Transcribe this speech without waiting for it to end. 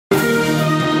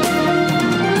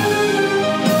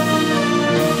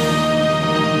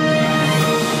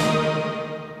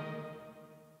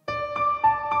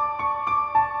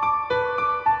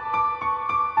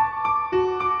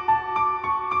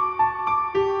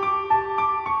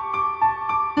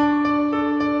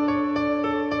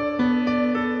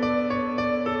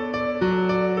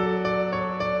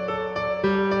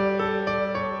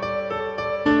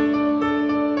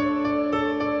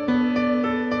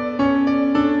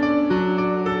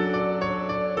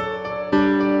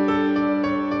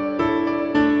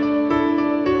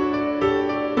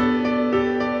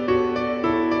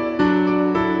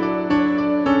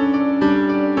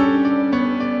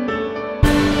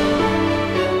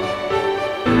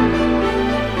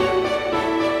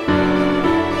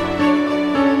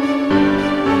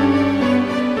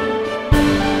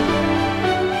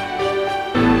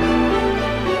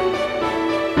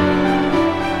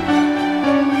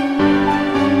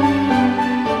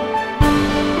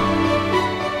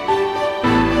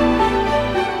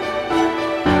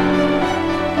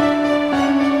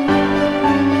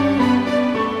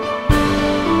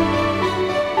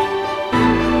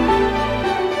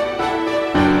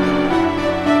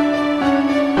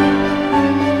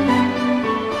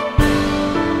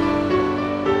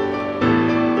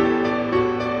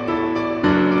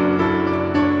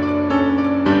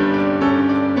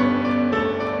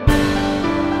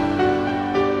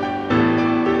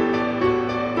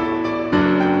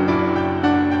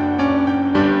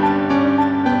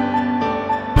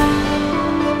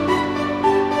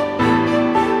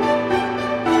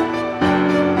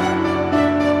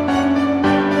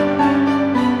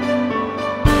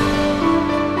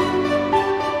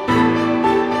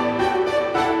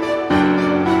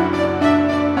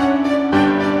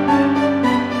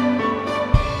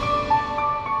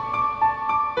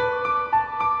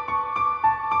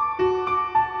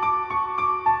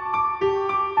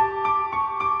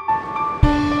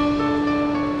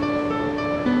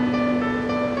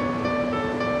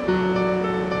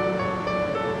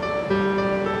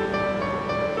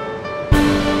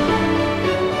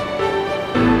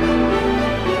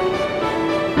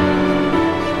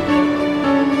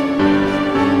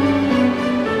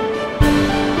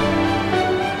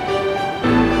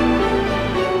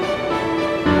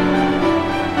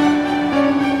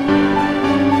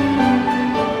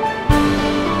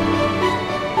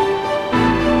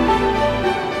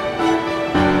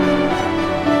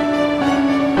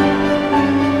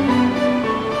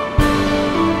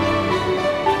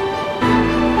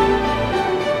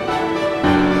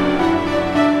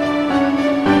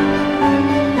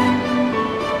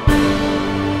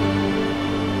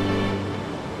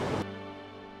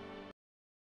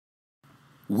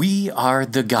are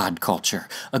the God Culture,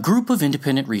 a group of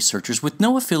independent researchers with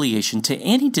no affiliation to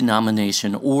any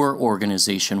denomination or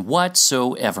organization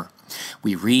whatsoever.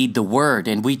 We read the Word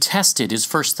and we test it, as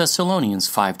 1 Thessalonians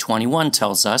 5:21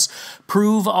 tells us,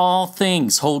 "Prove all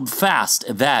things, hold fast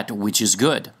that which is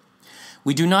good."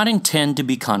 We do not intend to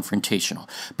be confrontational,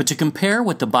 but to compare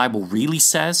what the Bible really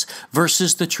says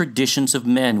versus the traditions of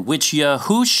men, which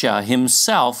Yahushua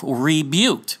himself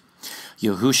rebuked.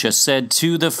 Yahushua said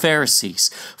to the Pharisees,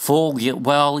 "Full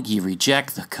well ye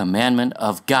reject the commandment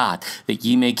of God, that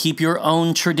ye may keep your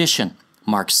own tradition."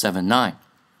 Mark 7:9.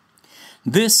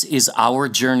 This is our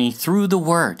journey through the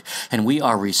Word, and we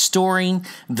are restoring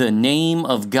the name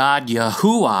of God,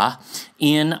 Yahuwah,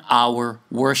 in our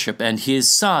worship, and His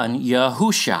Son,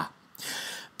 Yahushua.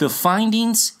 The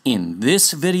findings in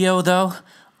this video, though,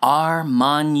 are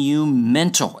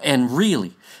monumental, and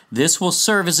really, this will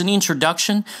serve as an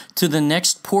introduction to the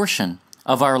next portion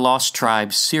of our Lost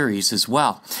Tribes series as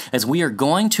well, as we are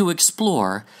going to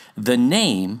explore the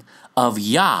name of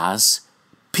Yah's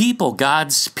people,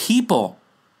 God's people.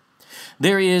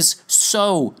 There is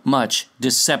so much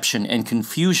deception and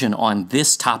confusion on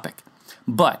this topic,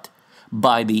 but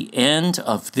by the end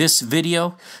of this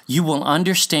video, you will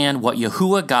understand what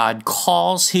Yahuwah God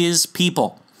calls His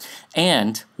people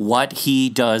and what He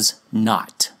does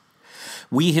not.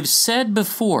 We have said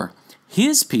before,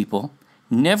 His people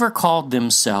never called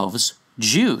themselves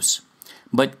Jews,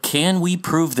 but can we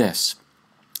prove this?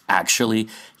 Actually,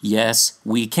 yes,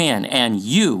 we can, and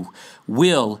you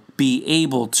will be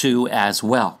able to as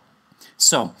well.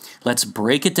 So, let's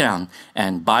break it down.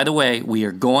 And by the way, we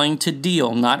are going to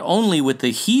deal not only with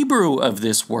the Hebrew of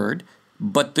this word,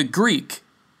 but the Greek.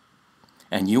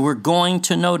 And you are going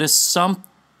to notice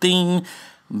something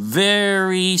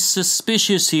very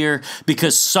suspicious here,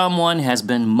 because someone has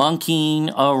been monkeying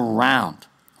around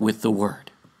with the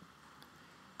word.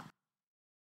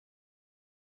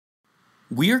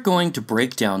 We are going to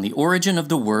break down the origin of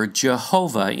the word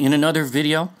Jehovah in another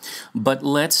video, but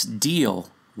let's deal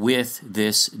with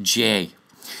this J.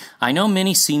 I know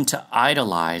many seem to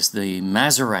idolize the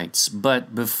Masoretes,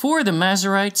 but before the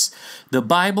Masoretes, the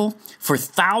Bible, for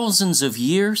thousands of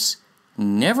years,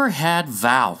 never had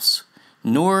vowels,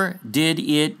 nor did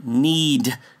it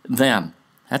need them.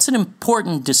 That's an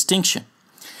important distinction.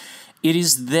 It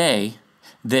is they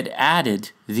that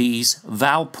added these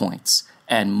vowel points,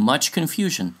 and much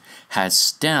confusion has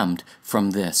stemmed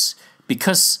from this,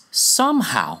 because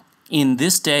somehow in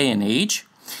this day and age,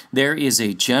 there is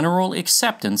a general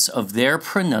acceptance of their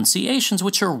pronunciations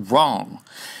which are wrong,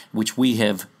 which we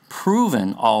have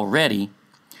proven already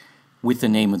with the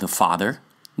name of the Father,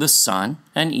 the Son,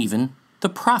 and even the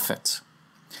prophets.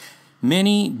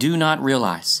 Many do not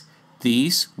realize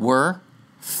these were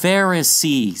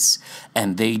Pharisees,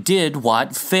 and they did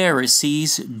what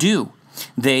Pharisees do.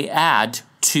 They add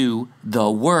to the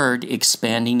word,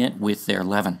 expanding it with their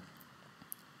leaven.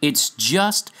 It's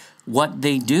just what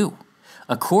they do,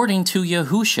 according to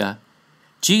Yahushua,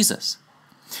 Jesus.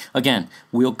 Again,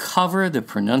 we'll cover the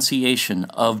pronunciation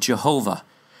of Jehovah,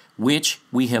 which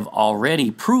we have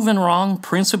already proven wrong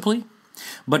principally.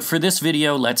 But for this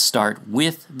video, let's start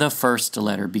with the first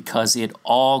letter, because it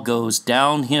all goes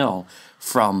downhill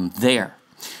from there,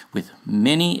 with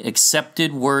many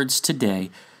accepted words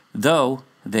today, though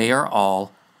they are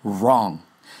all wrong.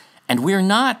 And we're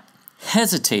not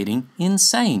hesitating in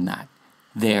saying that.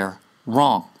 They're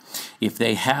wrong. If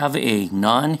they have a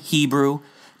non-Hebrew,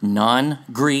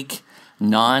 non-Greek,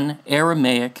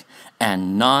 non-Aramaic,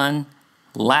 and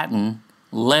non-Latin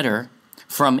letter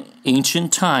from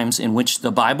ancient times in which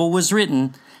the Bible was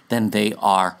written, then they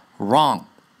are wrong.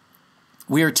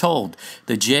 We are told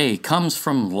the J comes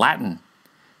from Latin.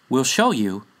 We'll show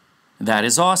you that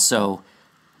is also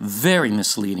very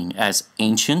misleading, as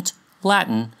ancient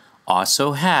Latin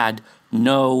also had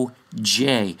no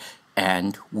J,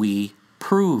 and we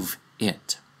prove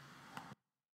it.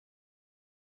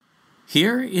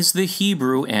 Here is the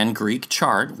Hebrew and Greek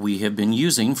chart we have been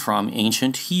using from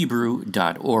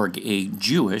ancienthebrew.org, a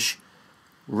Jewish,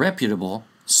 reputable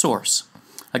source.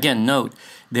 Again, note,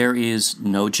 there is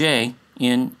no J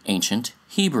in ancient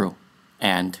Hebrew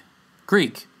and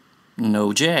Greek.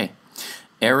 No J.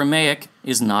 Aramaic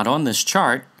is not on this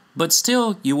chart, but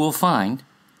still you will find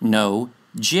no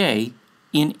J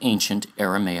in ancient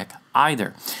Aramaic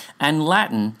either. And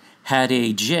Latin had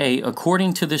a J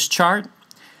according to this chart,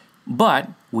 but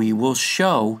we will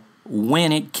show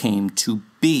when it came to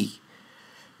be,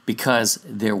 because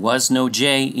there was no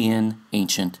J in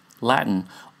ancient Latin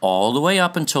all the way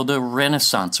up until the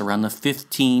Renaissance around the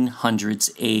 1500s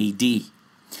AD.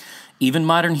 Even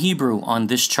modern Hebrew on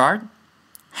this chart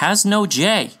has no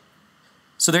J.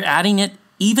 So they're adding it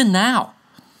even now,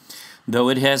 though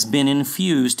it has been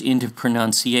infused into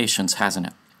pronunciations, hasn't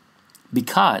it?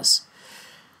 Because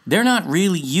they're not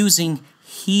really using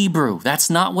Hebrew. That's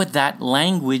not what that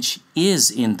language is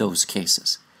in those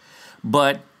cases.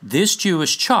 But this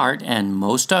Jewish chart and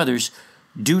most others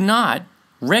do not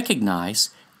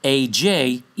recognize a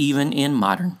J even in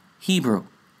modern Hebrew.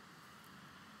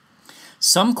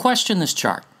 Some question this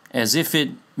chart as if it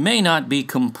may not be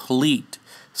complete.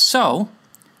 So,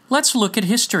 let's look at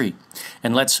history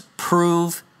and let's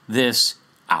prove this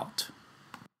out.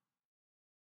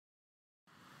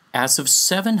 As of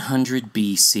 700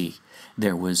 BC,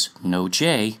 there was no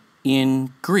J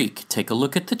in Greek. Take a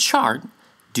look at the chart.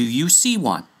 Do you see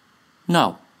one?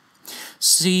 No.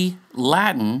 See,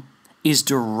 Latin is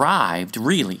derived,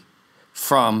 really,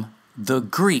 from the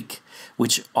Greek,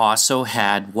 which also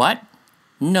had what?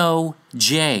 No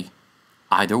J.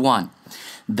 Either one.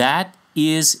 That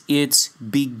is its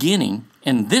beginning,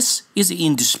 and this is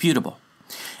indisputable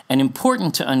and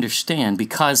important to understand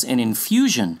because an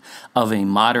infusion of a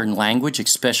modern language,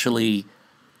 especially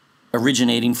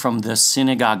originating from the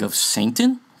synagogue of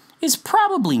Satan, is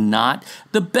probably not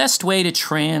the best way to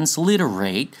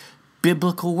transliterate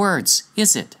biblical words,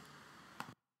 is it?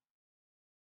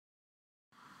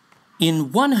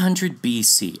 In 100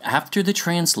 BC, after the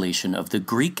translation of the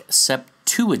Greek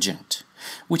Septuagint,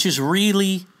 which is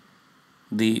really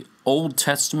the Old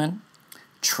Testament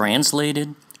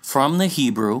translated from the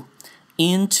Hebrew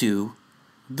into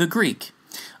the Greek.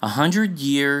 100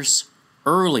 years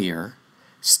earlier,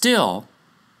 still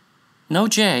no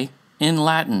J in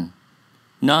Latin.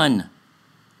 None.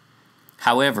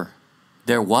 However,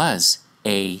 there was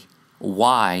a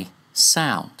Y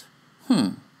sound.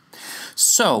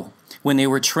 So, when they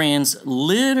were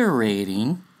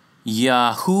transliterating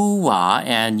Yahuwah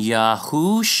and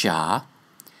Yahusha,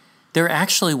 there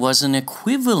actually was an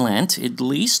equivalent, at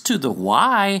least to the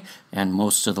Y and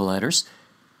most of the letters,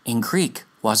 in Greek,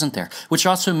 wasn't there? Which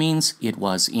also means it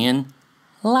was in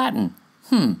Latin.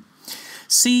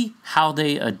 See how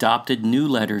they adopted new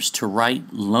letters to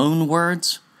write loan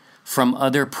words from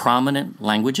other prominent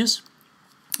languages?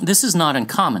 This is not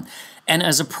uncommon, and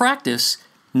as a practice,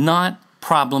 not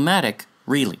problematic,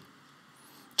 really.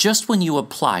 Just when you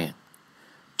apply it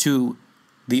to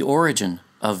the origin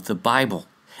of the Bible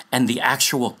and the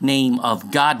actual name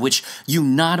of God, which you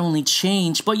not only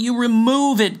change, but you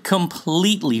remove it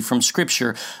completely from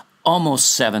Scripture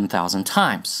almost 7,000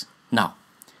 times. Now,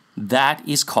 that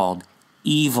is called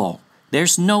evil.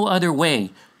 There's no other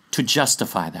way to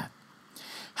justify that.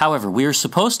 However, we are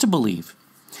supposed to believe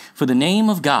for the name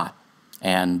of God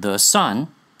and the Son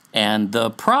and the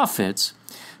prophets,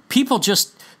 people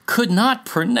just could not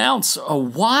pronounce a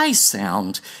Y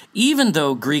sound, even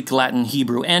though Greek, Latin,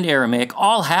 Hebrew, and Aramaic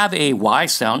all have a Y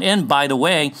sound. And by the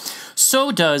way,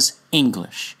 so does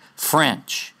English,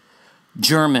 French,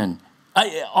 German,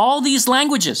 all these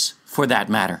languages for that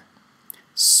matter.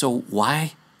 So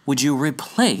why would you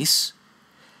replace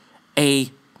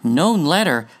a known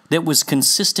letter that was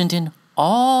consistent in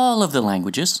all of the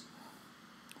languages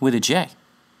with a J?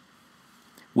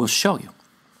 We'll show you.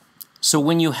 So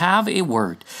when you have a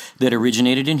word that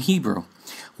originated in Hebrew,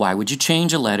 why would you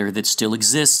change a letter that still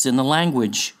exists in the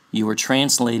language you are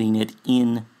translating it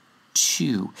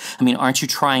into? I mean, aren't you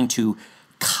trying to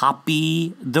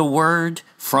copy the word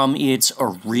from its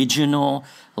original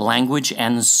language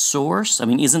and source? I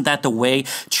mean, isn't that the way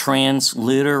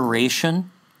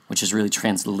transliteration, which is really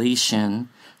translation,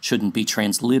 shouldn't be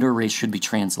transliteration, should be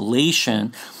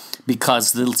translation,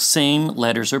 because the same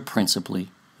letters are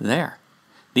principally there?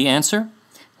 The answer?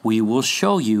 We will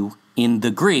show you in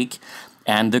the Greek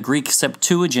and the Greek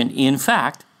Septuagint. In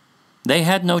fact, they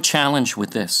had no challenge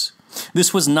with this.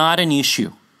 This was not an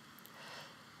issue.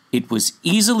 It was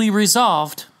easily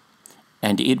resolved,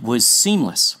 and it was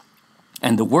seamless.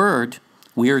 And the word,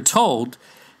 we are told,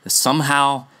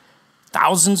 somehow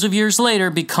thousands of years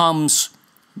later becomes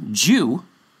Jew.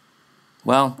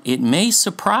 Well, it may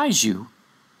surprise you,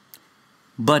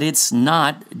 but it's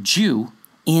not Jew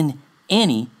in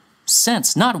any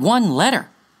sense, not one letter.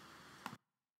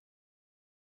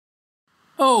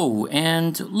 Oh,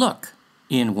 and look,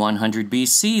 in 100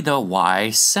 BC, the Y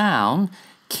sound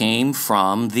came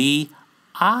from the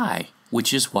I,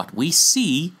 which is what we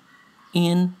see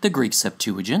in the Greek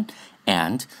Septuagint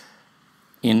and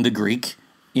in the Greek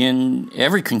in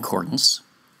every concordance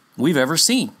we've ever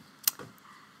seen.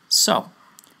 So,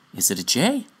 is it a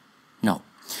J? No.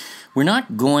 We're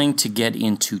not going to get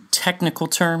into technical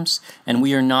terms, and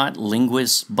we are not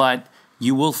linguists, but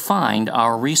you will find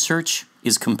our research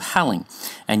is compelling,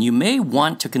 and you may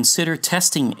want to consider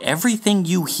testing everything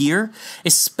you hear,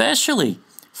 especially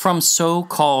from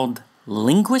so-called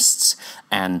linguists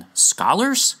and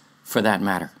scholars, for that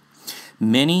matter.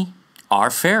 Many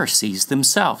are Pharisees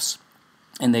themselves,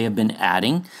 and they have been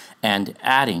adding and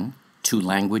adding to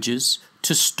languages,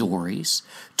 to stories,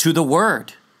 to the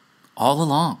Word all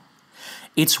along.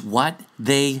 It's what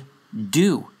they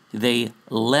do. They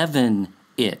leaven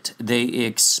it. They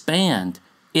expand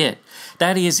it.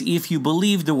 That is, if you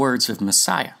believe the words of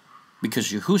Messiah,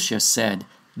 because Yahushua said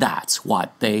that's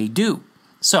what they do.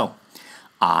 So,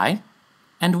 I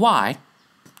and Y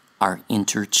are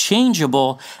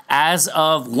interchangeable as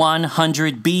of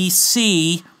 100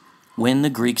 BC, when the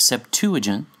Greek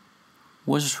Septuagint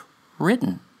was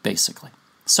written, basically.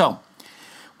 So,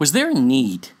 was there a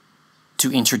need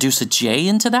to introduce a J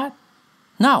into that?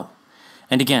 No.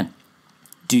 And again,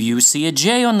 do you see a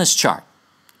J on this chart?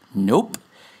 Nope.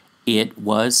 It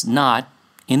was not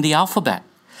in the alphabet,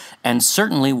 and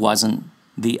certainly wasn't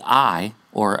the I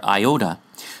or iota.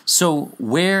 So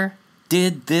where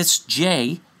did this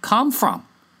J come from,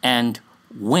 and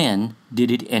when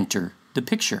did it enter the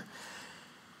picture?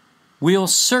 We'll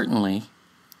certainly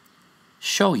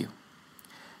show you.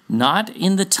 Not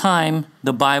in the time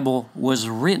the Bible was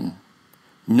written,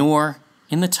 nor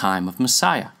in the time of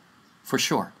Messiah, for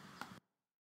sure.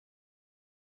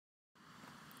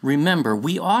 Remember,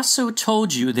 we also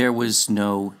told you there was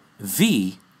no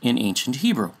V in ancient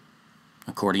Hebrew,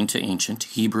 according to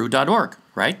ancienthebrew.org,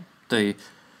 right? The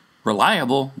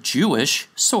reliable Jewish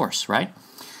source, right?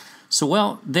 So,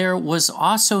 well, there was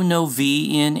also no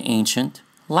V in ancient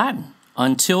Latin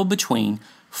until between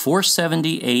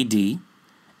 470 AD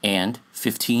and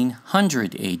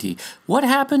 1500 AD. What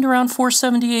happened around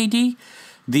 470 AD?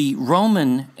 The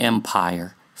Roman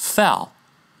Empire fell.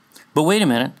 But wait a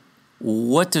minute.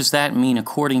 What does that mean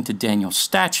according to Daniel's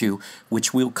statue,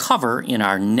 which we'll cover in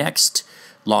our next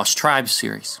Lost Tribes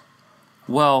series?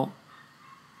 Well,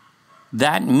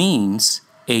 that means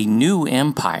a new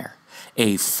empire,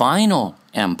 a final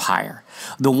empire,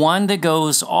 the one that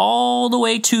goes all the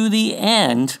way to the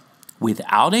end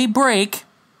without a break,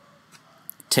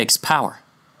 takes power.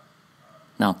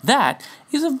 Now that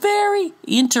is a very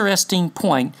interesting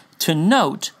point to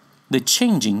note the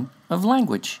changing of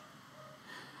language.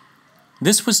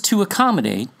 This was to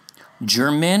accommodate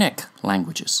Germanic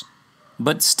languages,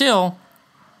 but still,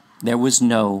 there was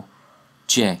no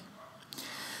J.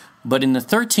 But in the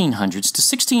 1300s to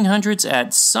 1600s,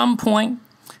 at some point,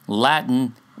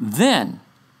 Latin then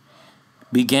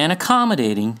began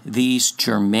accommodating these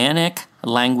Germanic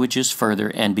languages further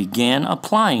and began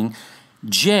applying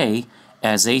J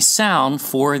as a sound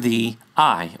for the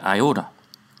I, iota,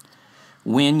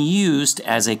 when used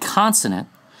as a consonant,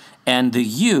 and the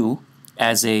U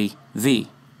as a V.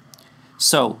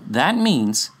 So that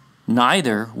means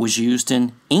neither was used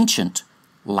in ancient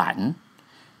Latin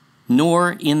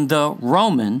nor in the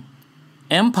Roman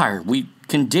Empire. We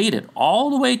can date it all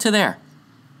the way to there.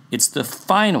 It's the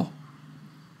final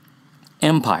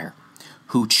empire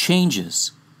who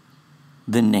changes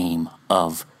the name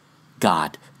of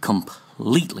God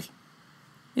completely.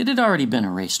 It had already been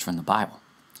erased from the Bible.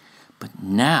 But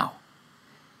now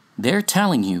they're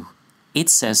telling you it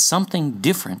says something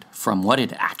different from what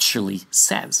it actually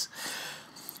says.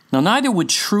 Now, neither would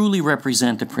truly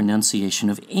represent the pronunciation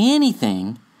of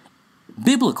anything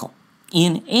biblical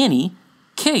in any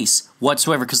case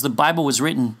whatsoever, because the Bible was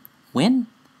written when?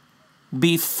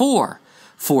 Before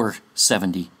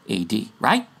 470 AD,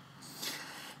 right?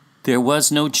 There was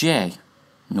no J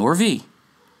nor V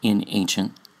in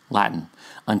ancient Latin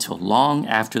until long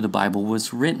after the Bible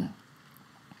was written,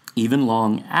 even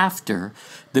long after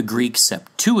the Greek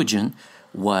Septuagint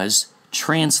was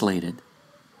translated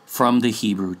from the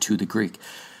Hebrew to the Greek.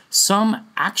 Some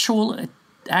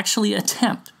actually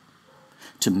attempt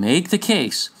to make the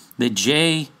case that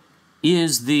J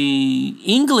is the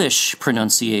English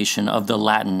pronunciation of the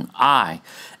Latin I,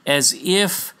 as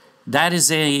if that is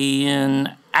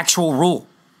an actual rule.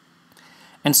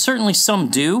 And certainly some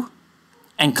do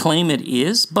and claim it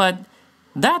is, but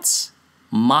that's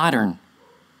modern,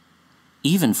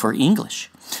 even for English.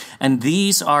 And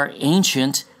these are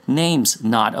ancient names,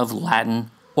 not of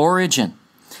Latin origin.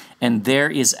 And there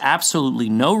is absolutely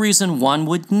no reason one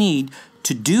would need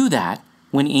to do that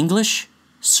when English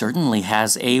certainly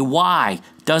has a Y,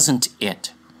 doesn't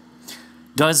it?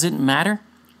 Does it matter?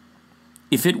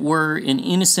 If it were an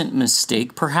innocent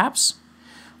mistake, perhaps,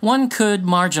 one could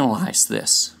marginalize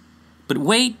this. But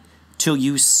wait till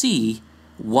you see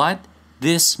what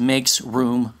this makes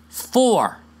room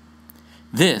for.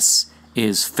 This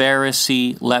is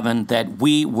Pharisee leaven that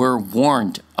we were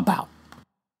warned about.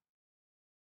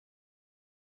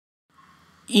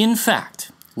 In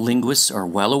fact, Linguists are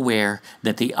well aware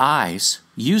that the eyes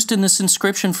used in this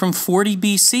inscription from 40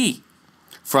 BC,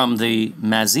 from the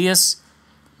Mazias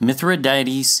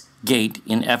Mithridates Gate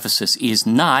in Ephesus, is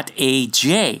not a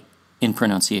J in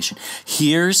pronunciation.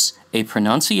 Here's a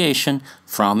pronunciation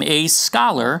from a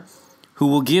scholar who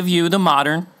will give you the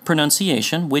modern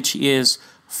pronunciation, which is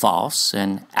false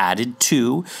and added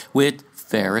to with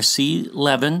Pharisee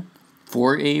leaven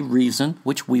for a reason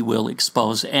which we will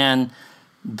expose, and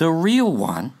the real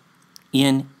one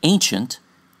in ancient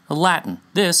Latin.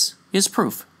 This is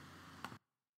proof.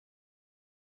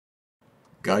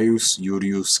 Gaius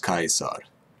Iulius Caesar.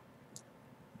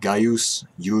 Gaius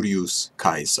Iulius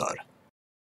Caesar.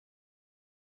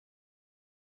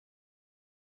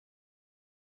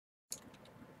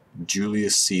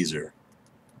 Julius Caesar.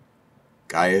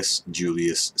 Gaius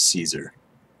Julius Caesar.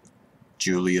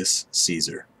 Julius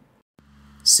Caesar.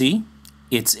 See,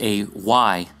 it's a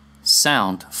Y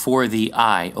sound for the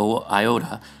I,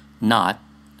 iota, not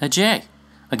a J.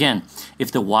 Again,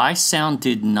 if the Y sound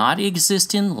did not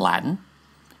exist in Latin,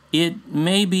 it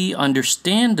may be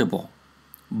understandable,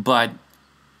 but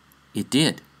it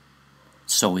did,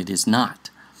 so it is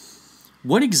not.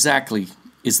 What exactly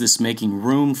is this making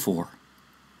room for?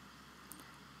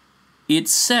 It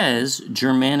says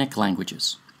Germanic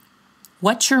languages.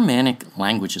 What Germanic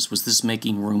languages was this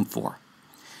making room for?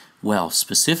 Well,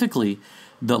 specifically,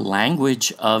 the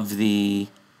language of the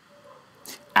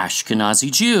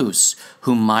Ashkenazi Jews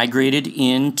who migrated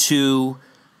into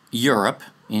Europe,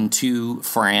 into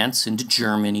France, into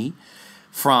Germany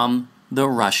from the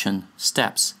Russian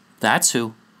steppes. That's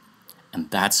who, and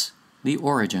that's the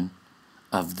origin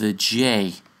of the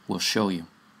J we'll show you.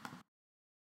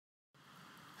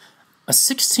 A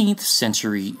 16th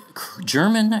century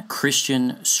German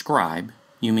Christian scribe,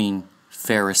 you mean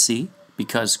Pharisee,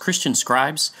 because Christian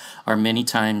scribes are many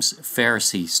times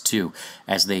Pharisees too,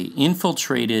 as they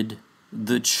infiltrated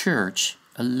the church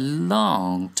a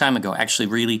long time ago, actually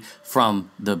really from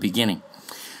the beginning.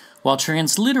 While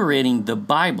transliterating the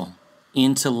Bible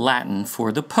into Latin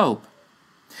for the Pope,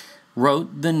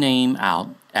 wrote the name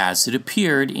out as it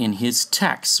appeared in his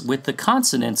texts with the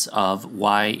consonants of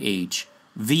YH,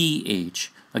 VH.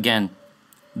 Again,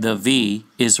 the V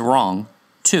is wrong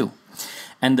too.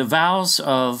 And the vowels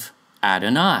of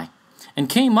Adonai, and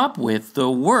came up with the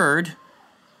word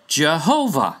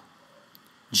Jehovah.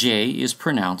 J is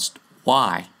pronounced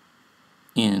Y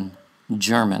in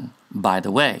German, by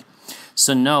the way.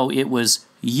 So no, it was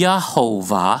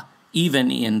Yehovah,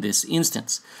 even in this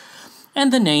instance.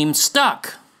 And the name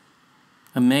stuck.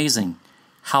 Amazing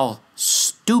how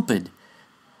stupid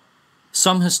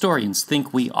some historians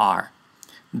think we are.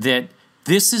 That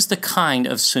this is the kind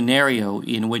of scenario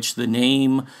in which the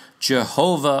name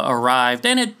Jehovah arrived,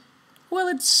 and it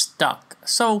stuck.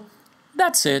 So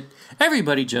that's it.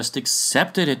 Everybody just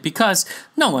accepted it because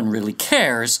no one really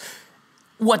cares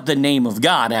what the name of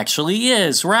God actually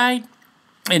is, right?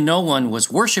 And no one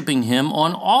was worshiping him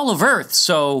on all of earth,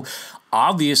 so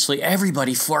obviously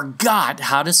everybody forgot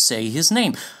how to say his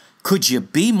name. Could you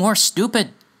be more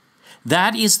stupid?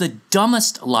 That is the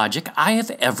dumbest logic I have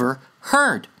ever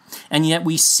heard. And yet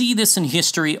we see this in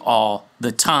history all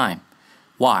the time.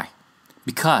 Why?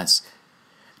 Because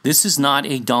this is not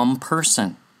a dumb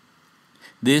person.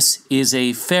 This is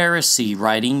a Pharisee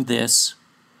writing this,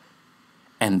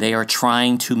 and they are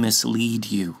trying to mislead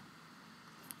you.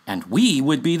 And we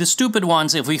would be the stupid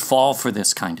ones if we fall for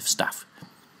this kind of stuff.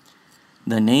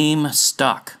 The name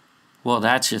stuck. Well,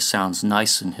 that just sounds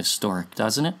nice and historic,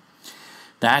 doesn't it?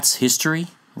 That's history,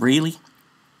 really?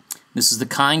 This is the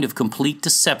kind of complete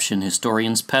deception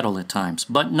historians peddle at times.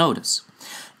 But notice,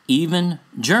 even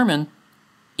German,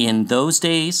 in those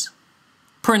days,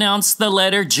 pronounced the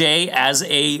letter J as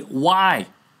a Y,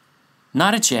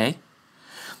 not a J.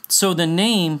 So the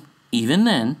name, even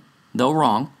then, though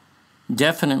wrong,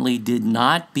 definitely did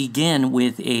not begin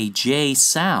with a J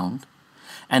sound.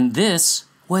 And this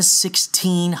was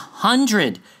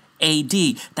 1600 AD.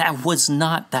 That was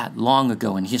not that long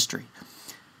ago in history.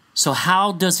 So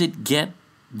how does it get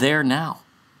there now?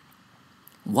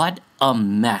 What a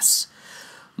mess.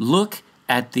 Look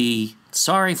at the,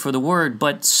 sorry for the word,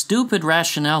 but stupid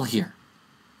rationale here.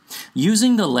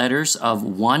 Using the letters of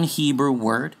one Hebrew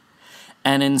word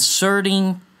and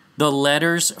inserting the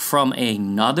letters from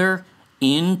another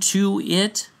into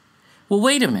it. Well,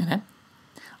 wait a minute.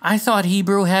 I thought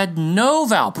Hebrew had no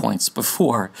vowel points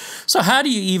before. So how do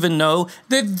you even know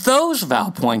that those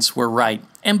vowel points were right?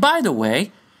 And by the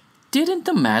way, didn't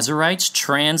the Masoretes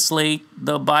translate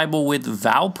the Bible with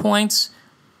vowel points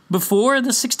before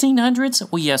the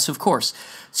 1600s? Well, yes, of course.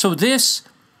 So this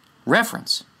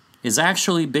reference is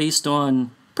actually based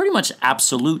on pretty much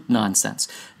absolute nonsense.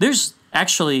 There's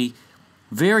actually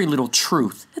very little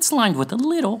truth. It's lined with a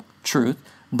little truth,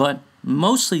 but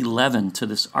mostly leaven to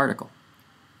this article.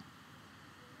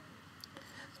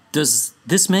 Does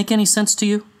this make any sense to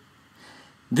you?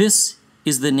 This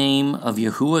is the name of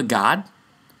Yahuwah God?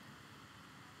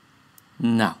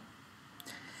 No.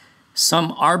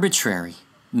 Some arbitrary,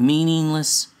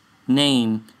 meaningless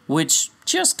name which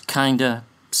just kinda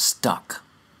stuck.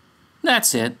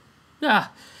 That's it.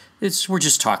 We're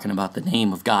just talking about the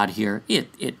name of God here.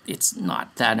 It's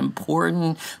not that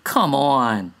important. Come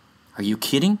on. Are you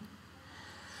kidding?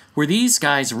 Were these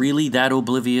guys really that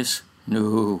oblivious?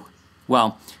 No.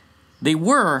 Well, they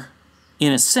were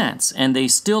in a sense, and they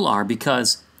still are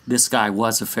because this guy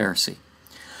was a Pharisee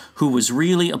who was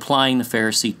really applying the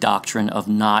Pharisee doctrine of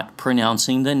not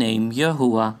pronouncing the name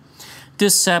Yahuwah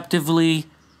deceptively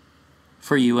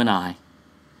for you and I.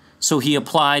 So he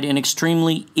applied an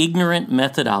extremely ignorant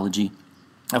methodology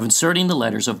of inserting the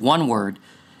letters of one word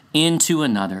into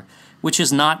another, which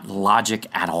is not logic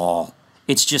at all.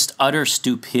 It's just utter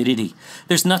stupidity.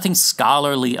 There's nothing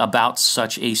scholarly about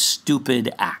such a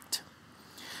stupid act.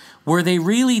 Were they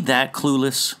really that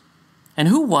clueless? And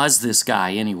who was this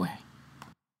guy anyway?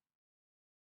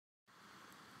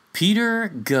 Peter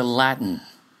Gallatin,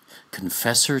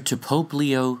 confessor to Pope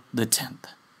Leo X.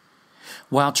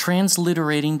 While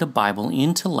transliterating the Bible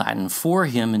into Latin for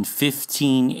him in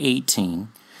 1518,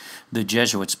 the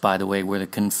Jesuits, by the way, were the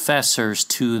confessors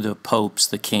to the popes,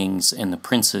 the kings, and the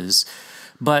princes,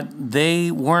 but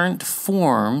they weren't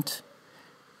formed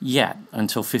yet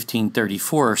until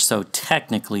 1534 or so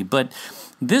technically, but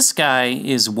this guy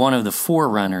is one of the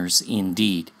forerunners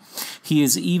indeed. He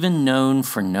is even known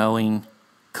for knowing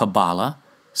Kabbalah,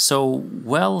 so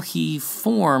well he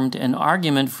formed an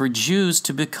argument for Jews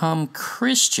to become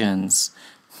Christians.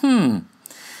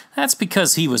 That's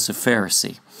because he was a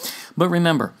Pharisee. But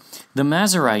remember, the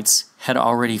Masoretes had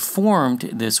already formed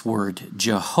this word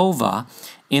Jehovah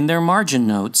in their margin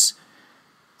notes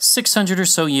 600 or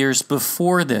so years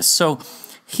before this. So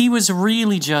he was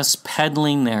really just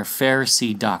peddling their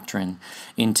Pharisee doctrine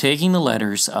in taking the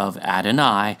letters of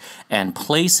Adonai and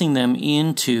placing them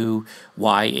into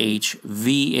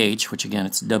YHVH, which again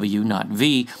it's W not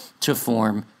V, to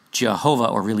form Jehovah,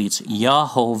 or really it's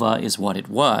Yahovah is what it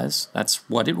was. That's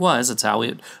what it was. That's how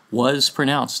it was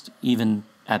pronounced even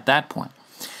at that point.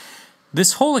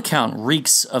 This whole account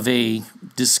reeks of a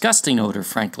disgusting odor,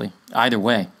 frankly, either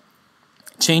way.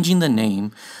 Changing the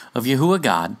name of Yahuwah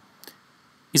God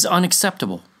is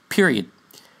unacceptable, period.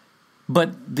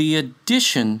 But the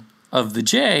addition of the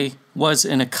J was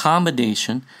an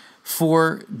accommodation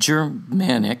for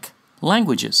Germanic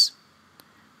languages.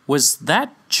 Was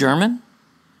that German?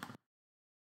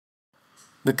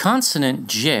 The consonant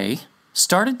J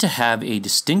started to have a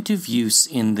distinctive use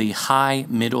in the High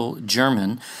Middle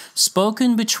German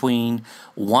spoken between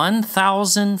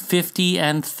 1050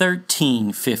 and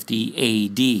 1350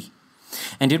 AD.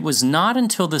 And it was not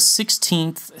until the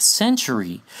 16th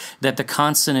century that the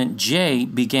consonant J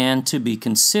began to be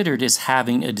considered as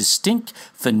having a distinct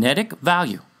phonetic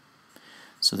value.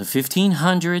 So the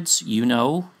 1500s, you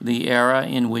know, the era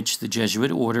in which the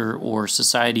Jesuit Order or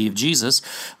Society of Jesus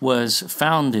was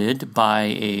founded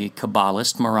by a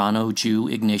Kabbalist Marrano Jew,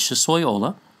 Ignatius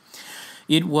Loyola.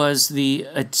 It was the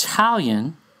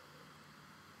Italian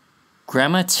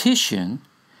grammatician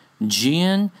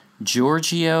Gian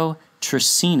Giorgio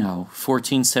Trissino,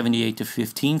 1478 to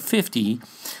 1550,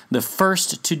 the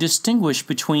first to distinguish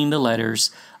between the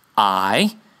letters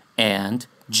I and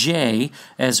J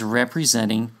as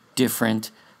representing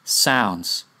different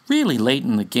sounds, really late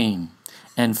in the game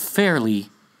and fairly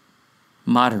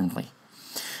modernly.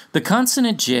 The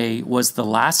consonant J was the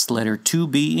last letter to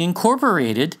be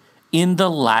incorporated in the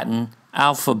Latin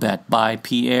alphabet by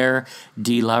Pierre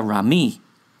de la Ramée,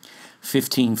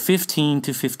 1515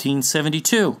 to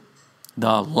 1572.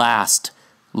 The last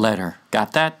letter.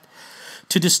 Got that?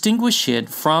 To distinguish it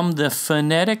from the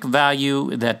phonetic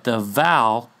value that the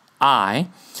vowel I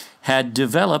had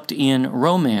developed in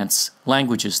Romance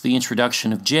languages. The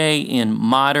introduction of J in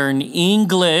modern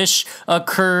English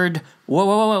occurred...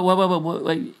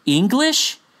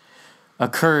 English?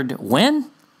 Occurred when?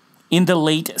 In the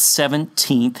late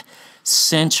 17th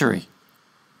century.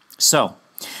 So,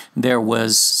 there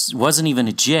wasn't even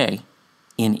a J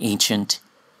in ancient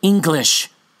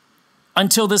English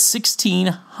until the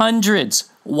 1600s.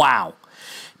 Wow.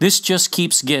 This just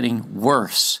keeps getting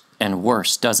worse and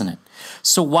worse, doesn't it?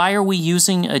 So why are we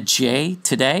using a J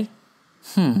today?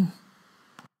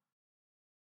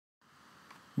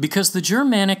 Because the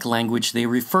Germanic language they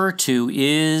refer to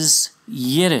is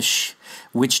Yiddish,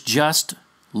 which just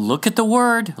Look at the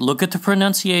word, look at the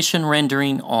pronunciation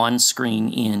rendering on screen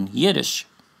in Yiddish.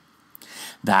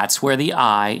 That's where the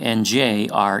I and J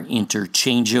are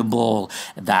interchangeable.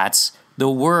 That's the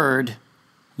word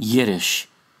Yiddish,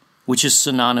 which is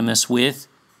synonymous with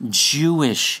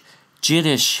Jewish,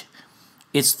 Jiddish.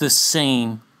 It's the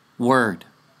same word.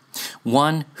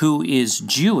 One who is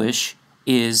Jewish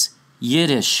is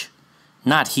Yiddish,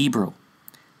 not Hebrew,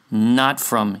 not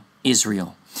from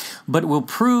Israel. But we'll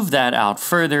prove that out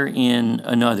further in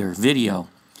another video.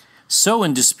 So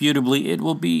indisputably, it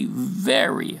will be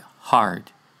very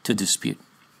hard to dispute.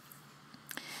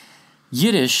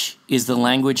 Yiddish is the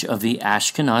language of the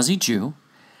Ashkenazi Jew,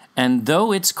 and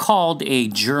though it's called a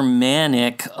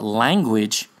Germanic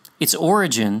language, its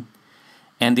origin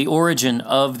and the origin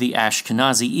of the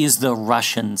Ashkenazi is the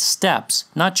Russian steppes,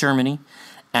 not Germany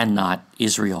and not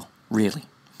Israel, really.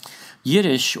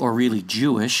 Yiddish, or really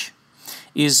Jewish,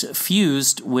 is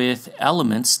fused with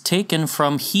elements taken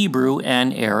from Hebrew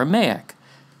and Aramaic.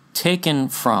 Taken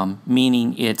from,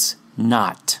 meaning it's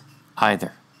not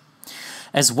either.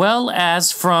 As well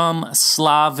as from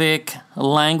Slavic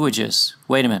languages.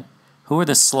 Wait a minute, who are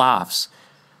the Slavs?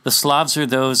 The Slavs are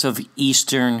those of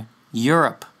Eastern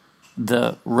Europe,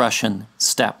 the Russian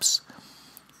steppes,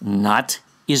 not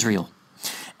Israel.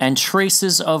 And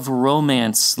traces of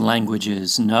Romance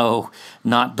languages. No,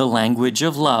 not the language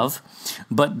of love,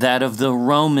 but that of the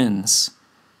Romans.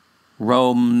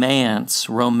 Romance.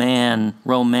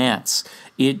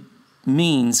 It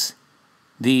means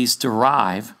these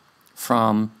derive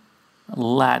from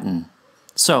Latin.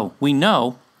 So we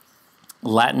know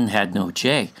Latin had no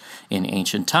J in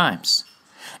ancient times,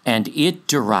 and it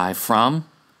derived from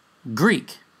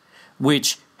Greek,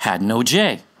 which had no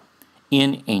J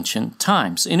in ancient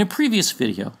times. In a previous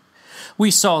video,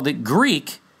 we saw that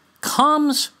Greek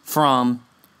comes from,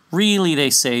 really they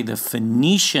say, the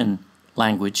Phoenician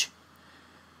language,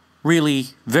 really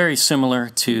very similar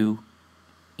to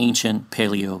ancient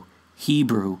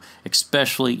Paleo-Hebrew,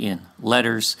 especially in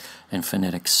letters and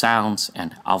phonetic sounds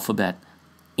and alphabet,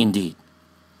 indeed.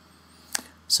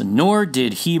 So nor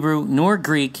did Hebrew nor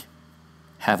Greek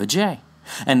have a J.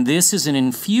 And this is an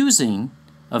infusing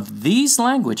of these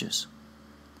languages,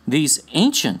 these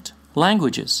ancient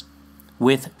languages,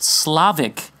 with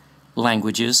Slavic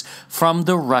languages from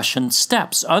the Russian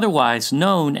steppes, otherwise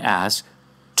known as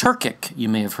Turkic. You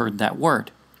may have heard that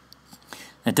word.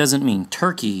 That doesn't mean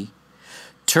Turkey.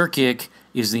 Turkic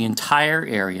is the entire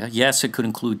area. Yes, it could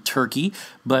include Turkey,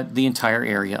 but the entire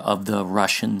area of the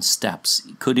Russian steppes.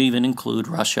 It could even include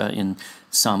Russia in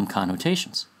some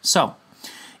connotations. So,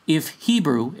 if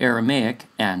Hebrew, Aramaic,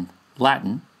 and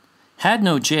Latin had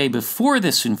no J before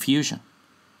this infusion,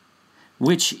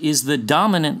 which is the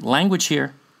dominant language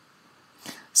here,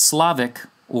 Slavic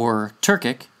or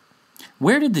Turkic,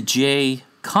 where did the J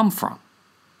come from?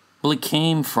 Well, it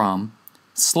came from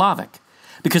Slavic,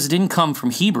 because it didn't come from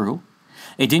Hebrew,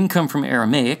 it didn't come from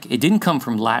Aramaic, it didn't come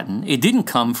from Latin, it didn't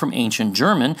come from ancient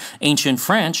German, ancient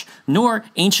French, nor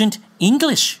ancient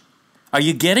English. Are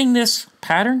you getting this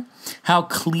pattern? How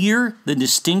clear the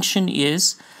distinction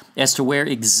is as to where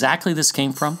exactly this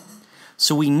came from?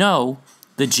 So we know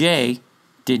the J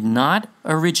did not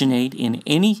originate in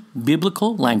any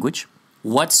biblical language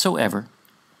whatsoever.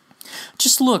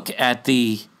 Just look at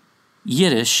the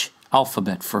Yiddish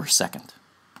alphabet for a second.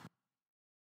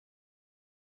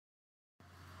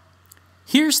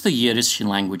 Here's the Yiddish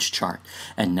language chart,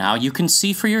 and now you can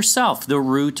see for yourself the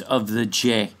root of the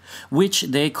J, which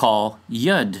they call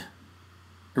Yud.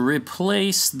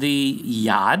 Replace the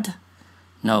Yad.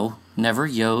 No, never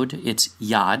Yod. It's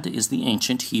Yad is the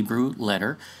ancient Hebrew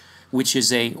letter, which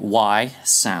is a Y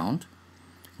sound.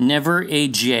 Never a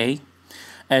J,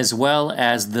 as well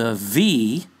as the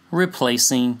V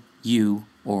replacing U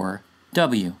or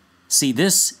W. See,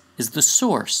 this is the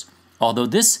source, although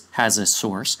this has a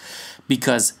source,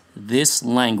 because this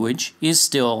language is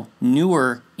still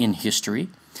newer in history,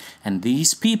 and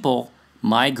these people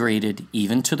migrated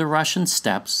even to the Russian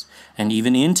steppes and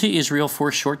even into Israel for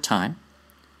a short time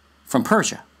from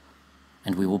Persia.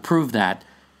 And we will prove that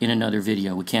in another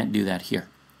video. We can't do that here.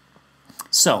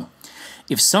 So,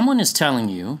 if someone is telling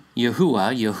you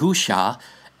Yahuwah, Yahusha,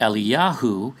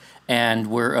 Eliyahu, and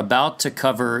we're about to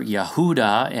cover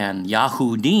Yahuda and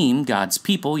Yahudim, God's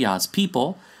people, Yah's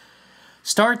people,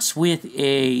 starts with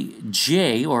a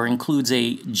J or includes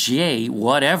a J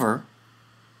whatever,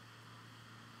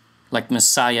 like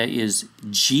Messiah is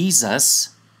Jesus,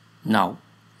 no.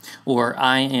 Or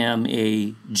I am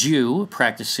a Jew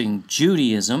practicing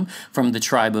Judaism from the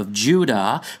tribe of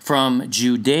Judah, from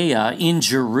Judea in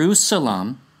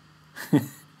Jerusalem. I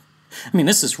mean,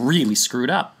 this is really screwed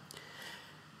up.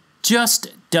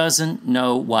 just doesn't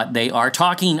know what they are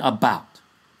talking about.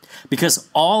 Because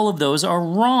all of those are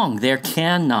wrong. There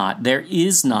cannot, there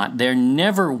is not, there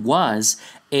never was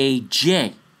a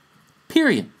J.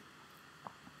 Period.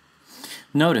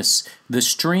 Notice the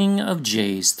string of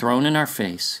J's thrown in our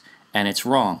face, and it's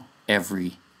wrong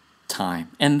every time.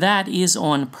 And that is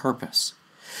on purpose.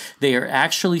 They are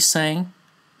actually saying,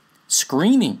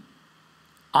 screaming,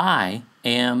 I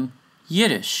am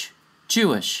Yiddish,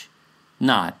 Jewish,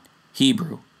 not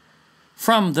Hebrew.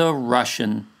 From the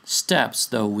Russian steppes,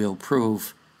 though we'll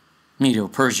prove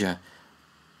Medo-Persia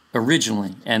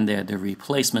originally, and they're the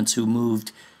replacements who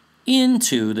moved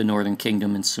into the northern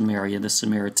kingdom in Samaria, the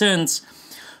Samaritans,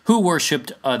 who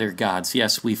worshipped other gods.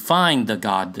 Yes, we find the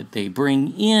God that they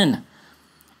bring in,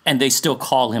 and they still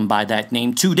call him by that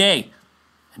name today.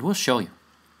 And we'll show you.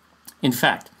 In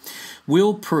fact,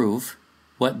 we'll prove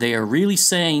what they are really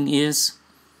saying is,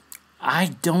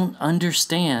 I don't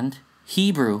understand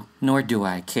Hebrew, nor do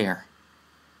I care,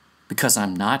 because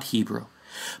I'm not Hebrew.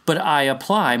 But I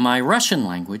apply my Russian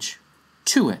language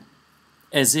to it,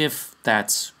 as if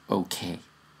that's okay.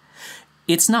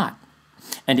 It's not.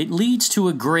 And it leads to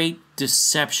a great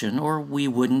deception, or we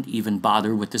wouldn't even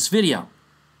bother with this video,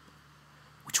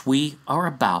 which we are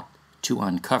about to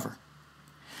uncover.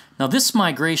 Now, this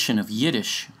migration of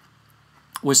Yiddish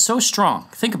was so strong,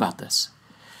 think about this,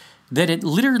 that it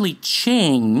literally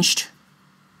changed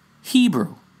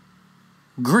Hebrew,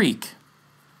 Greek,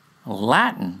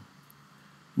 Latin,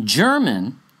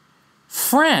 German,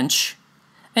 French,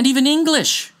 and even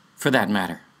English, for that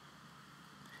matter.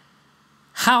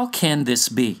 How can this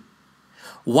be?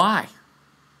 Why?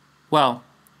 Well,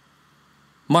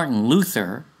 Martin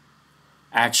Luther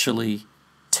actually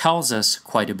tells us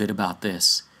quite a bit about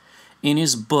this in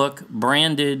his book,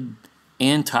 branded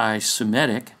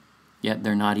anti-Semitic, yet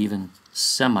they're not even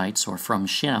Semites or from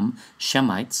Shem,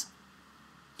 Shemites,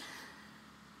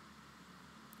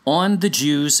 on the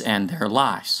Jews and their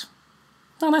lies.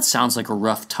 Now that sounds like a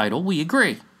rough title, we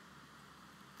agree.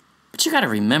 But you got to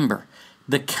remember,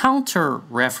 the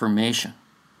Counter-Reformation,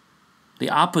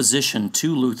 the opposition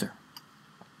to Luther,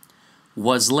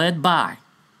 was led by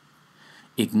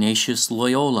Ignatius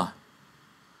Loyola,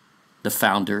 the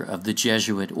founder of the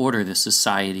Jesuit order, the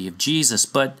Society of Jesus.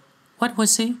 But what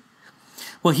was he?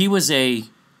 Well, he was a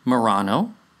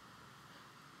Marrano,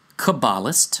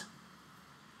 Kabbalist,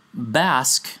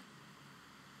 Basque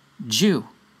Jew.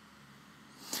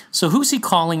 So who's he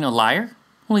calling a liar?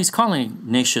 Well, he's calling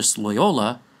Ignatius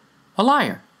Loyola a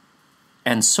liar.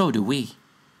 And so do we.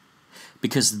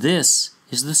 Because this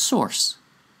is the source.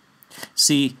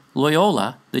 See,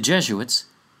 Loyola, the Jesuits,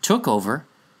 took over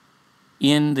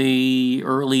in the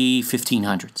early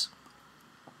 1500s.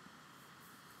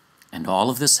 And all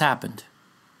of this happened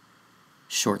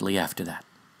shortly after that.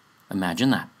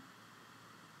 Imagine that.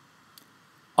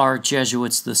 Are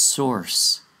Jesuits the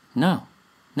source? No.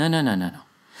 No, no, no, no, no.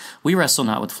 We wrestle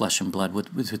not with flesh and blood,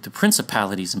 with the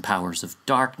principalities and powers of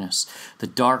darkness, the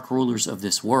dark rulers of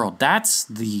this world. That's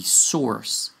the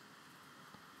source.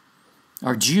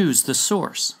 Are Jews the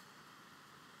source?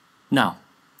 No,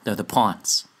 they're the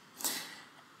pawns.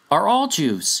 Are all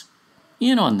Jews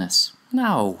in on this?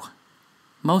 No.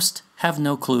 Most have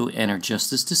no clue and are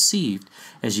just as deceived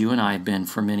as you and I have been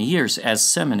for many years, as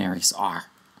seminaries are.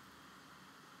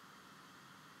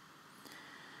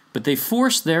 But they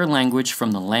forced their language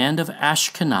from the land of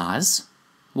Ashkenaz,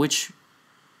 which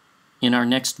in our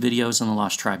next videos in the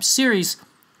Lost Tribes series,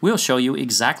 we'll show you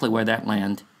exactly where that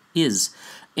land is.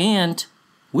 And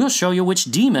we'll show you which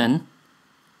demon,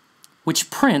 which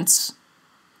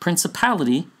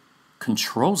principality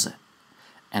controls it.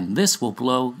 And this will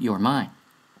blow your mind.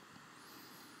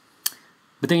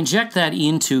 But they inject that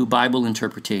into Bible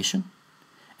interpretation,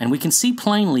 and we can see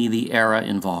plainly the era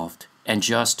involved and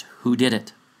just who did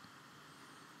it.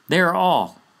 They are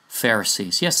all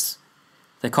Pharisees. Yes,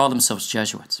 they call themselves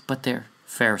Jesuits, but they're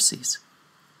Pharisees.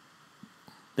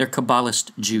 They're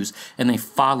Kabbalist Jews, and they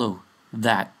follow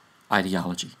that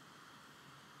ideology,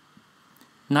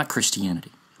 not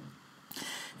Christianity.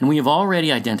 And we have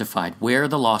already identified where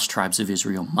the Lost Tribes of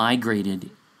Israel migrated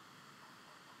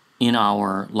in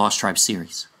our Lost Tribes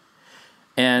series.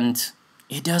 And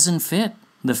it doesn't fit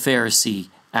the Pharisee,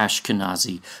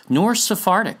 Ashkenazi, nor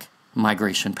Sephardic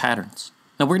migration patterns.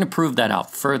 Now, we're going to prove that out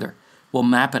further. We'll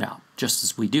map it out, just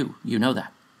as we do. You know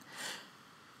that.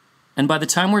 And by the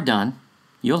time we're done,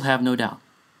 you'll have no doubt.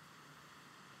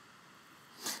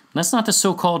 That's not the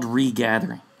so-called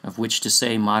regathering, of which to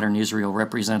say modern Israel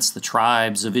represents the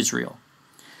tribes of Israel,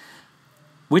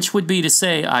 which would be to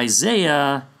say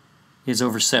Isaiah is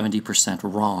over 70%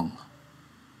 wrong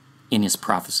in his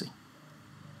prophecy.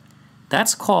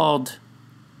 That's called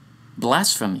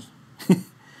blasphemy.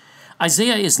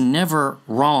 Isaiah is never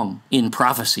wrong in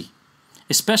prophecy,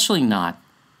 especially not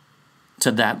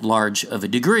to that large of a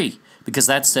degree, because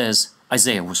that says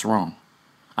Isaiah was wrong.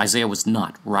 Isaiah was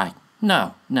not right.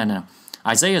 No.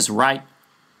 Isaiah's right.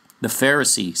 The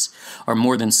Pharisees are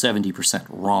more than 70%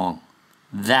 wrong.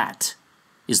 That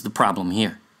is the problem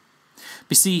here.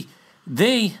 But see,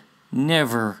 they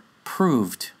never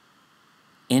proved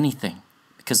anything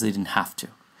because they didn't have to.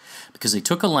 Because they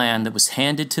took a land that was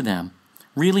handed to them,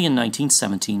 really in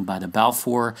 1917 by the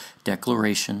Balfour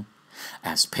Declaration,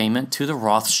 as payment to the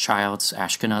Rothschilds,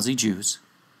 Ashkenazi Jews,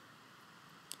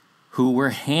 who were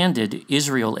handed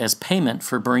Israel as payment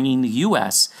for bringing the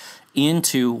U.S.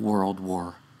 into World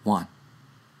War I.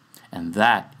 And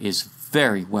that is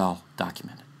very well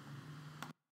documented.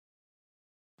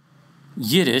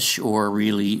 Yiddish, or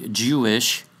really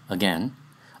Jewish, again,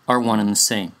 are one and the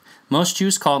same. Most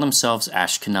Jews call themselves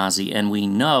Ashkenazi, and we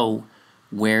know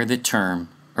where the term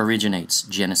originates.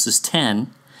 Genesis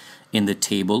 10, in the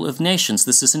Table of Nations.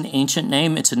 This is an ancient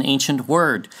name, it's an ancient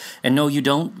word. And no, you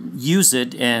don't use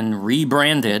it and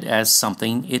rebrand it as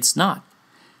something it's not.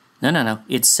 No.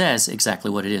 It says exactly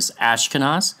what it is.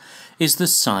 Ashkenaz is the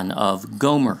son of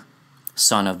Gomer,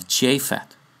 son of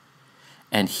Japheth.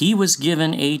 And he was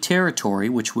given a territory,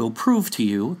 which we'll prove to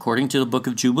you, according to the book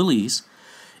of Jubilees,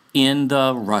 in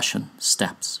the Russian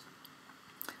steppes.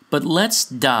 But let's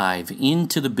dive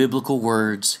into the biblical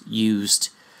words used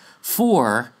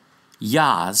for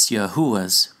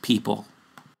Yahuwah's people.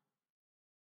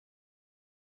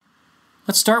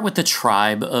 Let's start with the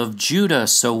tribe of Judah,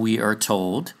 so we are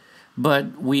told,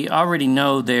 but we already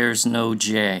know there's no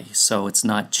J, so it's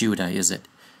not Judah, is it?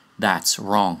 That's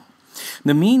wrong.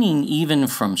 The meaning, even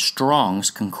from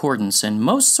Strong's Concordance and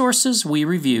most sources we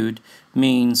reviewed,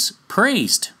 means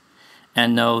praised.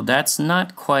 And no, that's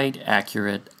not quite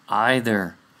accurate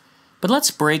either. But let's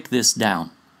break this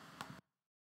down.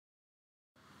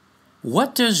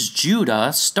 What does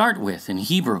Judah start with in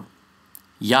Hebrew?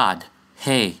 Yad,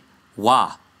 He,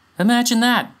 Wah. Imagine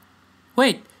that.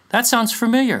 Wait, that sounds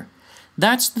familiar.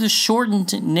 That's the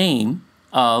shortened name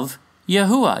of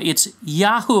Yahuwah. It's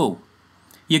Yahu.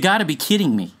 You gotta be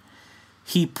kidding me.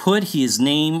 He put his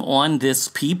name on this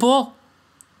people?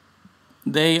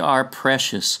 They are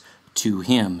precious to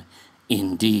him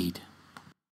indeed.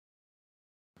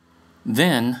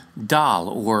 Then Dal,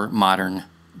 or modern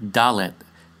Dalet,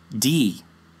 D.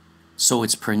 So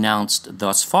it's pronounced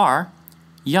thus far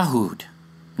Yahud,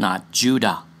 not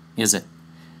Judah, is it?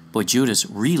 But Judah's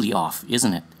really off,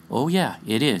 isn't it? Oh yeah,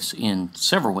 it is in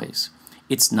several ways.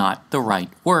 It's not the right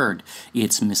word.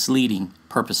 It's misleading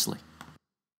purposely.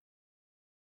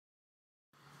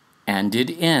 And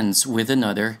it ends with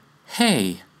another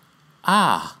hey,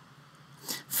 ah.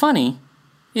 Funny,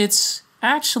 it's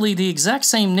actually the exact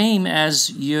same name as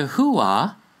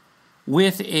Yahuwah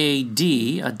with a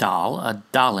D, a Dal, a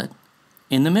Dalet,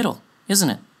 in the middle, isn't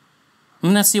it?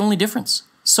 And that's the only difference.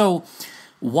 So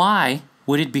why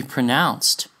would it be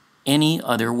pronounced any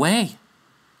other way?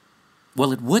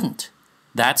 Well, it wouldn't.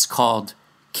 That's called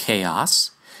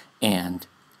chaos and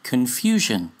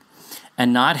confusion,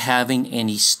 and not having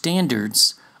any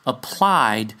standards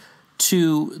applied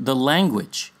to the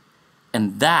language.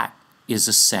 And that is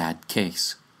a sad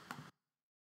case.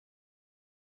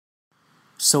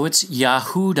 So it's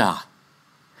Yahudah.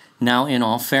 Now, in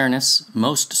all fairness,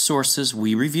 most sources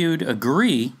we reviewed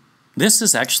agree this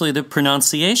is actually the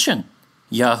pronunciation,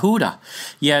 Yahudah.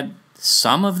 Yet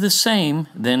some of the same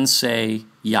then say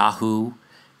Yahu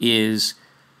is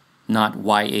not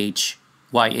Y-H-Y-A-H-U,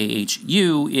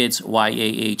 it's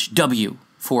Y-A-H-W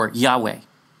for Yahweh.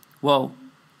 Well,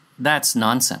 that's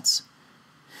nonsense.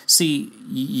 See,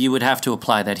 you would have to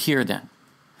apply that here then.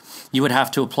 You would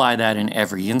have to apply that in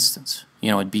every instance.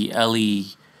 You know, it'd be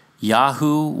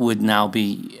Eliyahu would now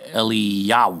be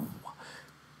Eliyahu.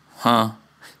 Huh?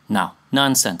 No,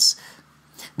 nonsense.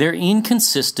 Their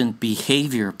inconsistent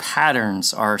behavior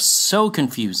patterns are so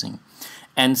confusing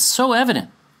and so evident.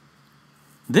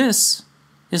 This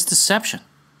is deception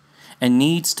and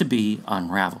needs to be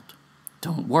unraveled.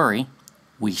 Don't worry,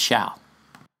 we shall.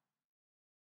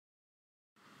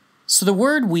 So the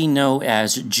word we know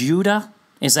as Judah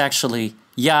is actually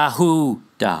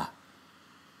Yahudah.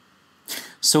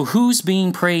 So who's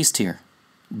being praised here?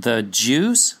 The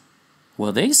Jews?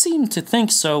 Well, they seem to think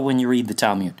so when you read the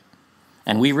Talmud.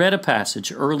 And we read a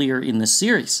passage earlier in the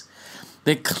series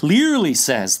that clearly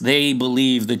says they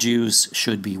believe the Jews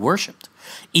should be worshipped,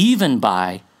 even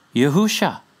by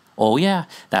Yahusha. Oh yeah,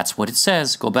 that's what it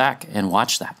says. Go back and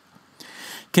watch that.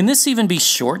 Can this even be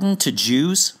shortened to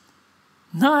Jews?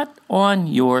 Not on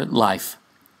your life.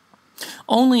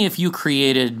 Only if you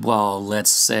created, well, let's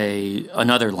say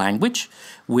another language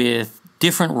with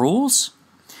different rules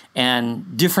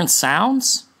and different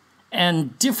sounds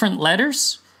and different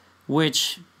letters,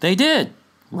 which they did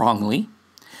wrongly,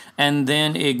 and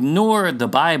then ignored the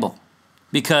Bible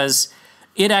because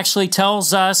it actually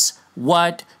tells us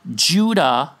what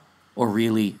Judah, or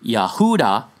really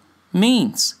Yehuda,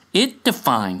 means. It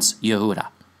defines Yehuda.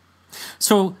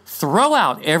 So throw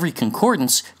out every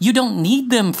concordance. You don't need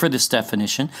them for this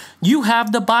definition. You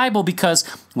have the Bible because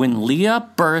when Leah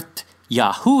birthed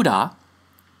Yehuda,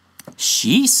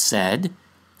 she said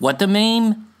what the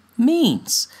name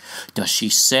means. Does she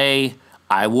say,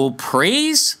 I will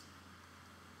praise?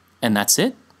 And that's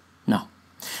it? No.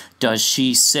 Does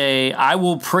she say, I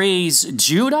will praise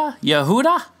Judah,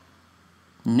 Yehuda?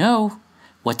 No.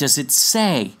 What does it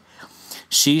say?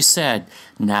 She said,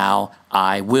 now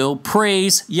I will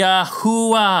praise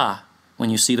Yahuwah. When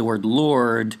you see the word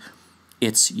Lord,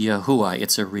 it's Yahuwah.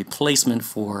 It's a replacement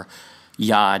for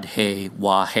Yad, He,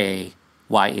 Wah-He,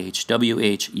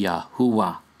 Y-H-W-H,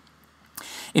 Yahuwah.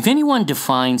 If anyone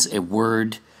defines a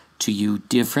word to you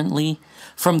differently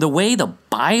from the way the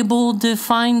Bible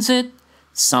defines it,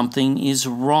 something is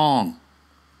wrong.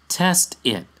 Test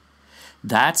it.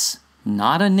 That's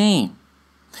not a name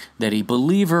that a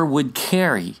believer would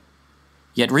carry.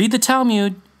 Yet read the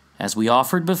Talmud, as we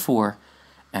offered before,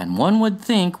 and one would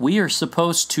think we are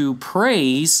supposed to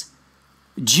praise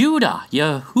Judah,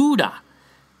 Yehuda,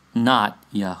 not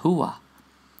Yahuwah.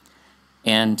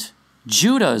 And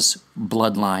Judah's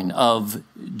bloodline of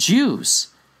Jews,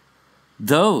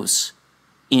 those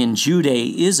in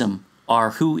Judaism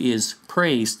are who is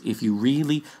praised if you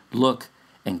really look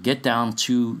and get down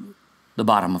to the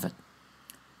bottom of it.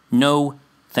 No,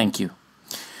 thank you.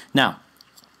 Now,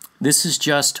 this is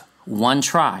just one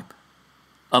tribe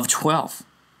of 12,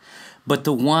 but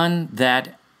the one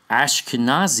that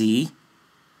Ashkenazi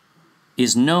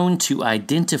is known to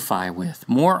identify with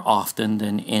more often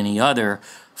than any other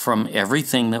from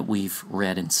everything that we've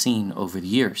read and seen over the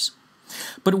years.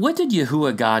 But what did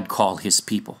Yahuwah God call his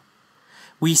people?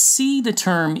 We see the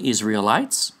term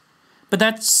Israelites, but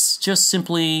that just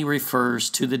simply refers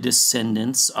to the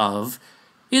descendants of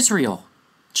Israel,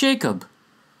 Jacob.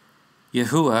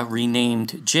 Yahuwah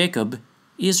renamed Jacob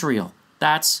Israel.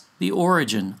 That's the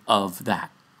origin of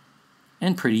that.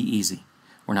 And pretty easy.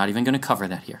 We're not even going to cover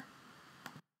that here.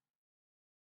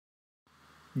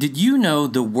 Did you know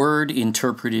the word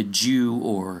interpreted Jew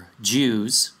or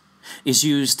Jews is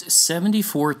used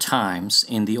 74 times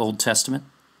in the Old Testament?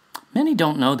 Many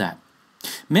don't know that.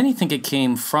 Many think it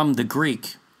came from the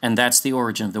Greek, and that's the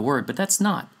origin of the word, but that's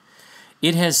not.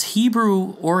 It has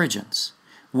Hebrew origins,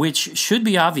 which should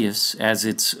be obvious as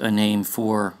it's a name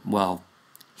for, well,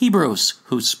 Hebrews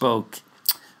who spoke,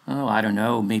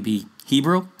 maybe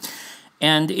Hebrew.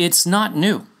 And it's not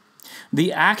new.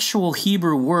 The actual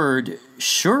Hebrew word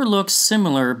sure looks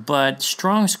similar, but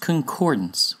Strong's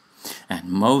Concordance, and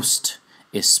most,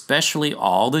 especially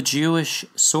all the Jewish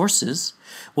sources,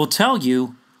 will tell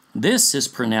you this is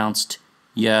pronounced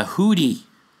Yehudi,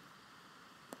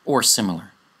 or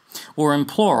similar, or in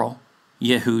plural,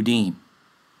 Yehudim.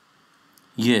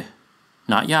 Yeh,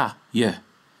 not Yah, Yeh.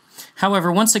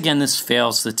 However, once again, this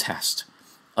fails the test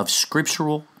of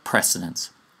scriptural precedence,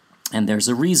 and there's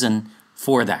a reason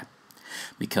for that,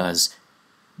 because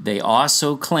they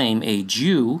also claim a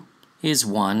Jew is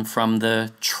one from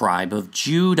the tribe of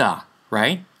Judah,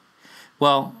 right?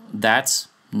 Well, that's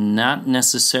not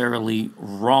necessarily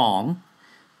wrong,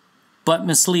 but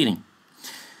misleading.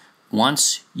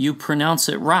 Once you pronounce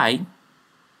it right,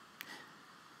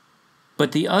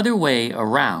 but the other way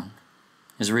around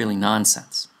is really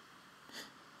nonsense.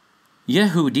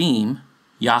 Yahudim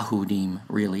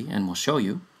really, and we'll show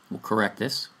you, we'll correct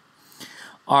this,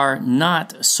 are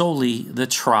not solely the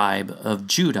tribe of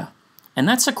Judah. And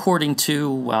that's according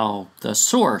to, well, the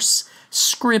source,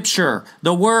 Scripture,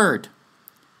 the Word.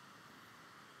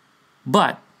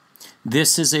 But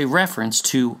this is a reference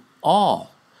to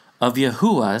all of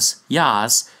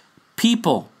Yah's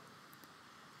people.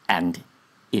 And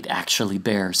it actually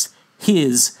bears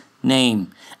his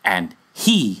name, and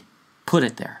he put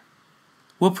it there.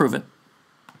 We'll prove it.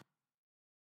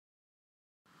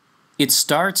 It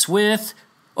starts with,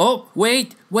 oh,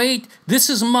 wait, this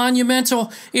is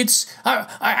monumental.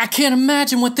 I can't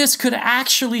imagine what this could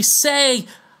actually say.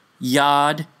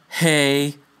 Yad,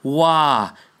 He,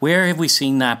 Wah. Where have we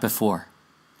seen that before?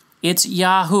 It's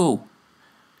Yahu,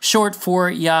 short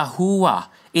for Yahuwah.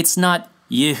 It's not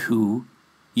Yehu,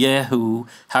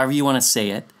 however you want to say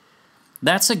it.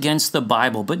 That's against the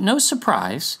Bible, but no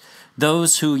surprise,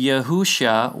 those who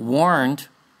Yahusha warned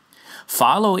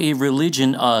follow a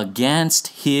religion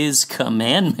against his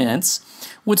commandments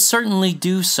would certainly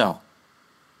do so.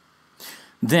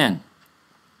 Then,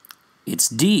 it's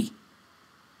D,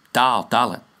 Dal,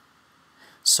 Dalet.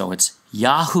 So it's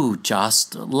Yahoo,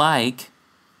 just like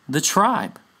the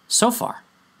tribe so far.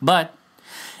 But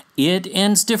it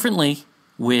ends differently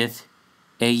with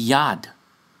a Yad,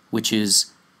 which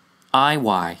is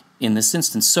IY in this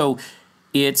instance. So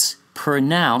it's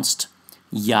pronounced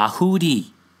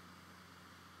Yahudi,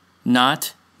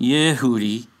 not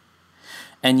Yehudi.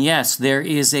 And yes, there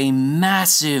is a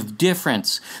massive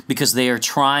difference because they are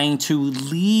trying to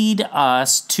lead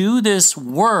us to this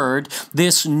word,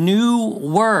 this new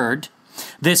word,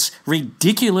 this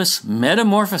ridiculous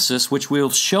metamorphosis, which we'll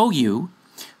show you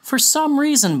for some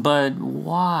reason, but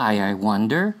why, I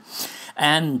wonder?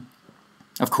 And,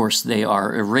 of course, they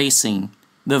are erasing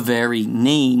the very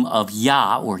name of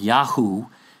Yah or Yahoo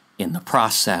in the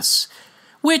process,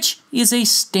 which is a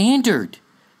standard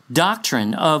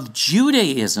doctrine of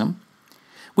Judaism,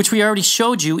 which we already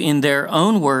showed you in their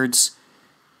own words,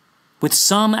 with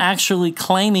some actually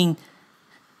claiming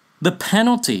the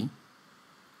penalty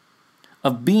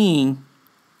of being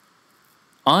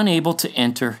unable to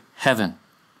enter heaven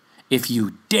if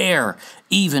you dare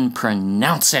even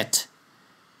pronounce it.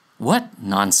 What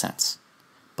nonsense.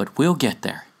 But we'll get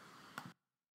there.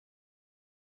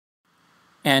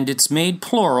 And it's made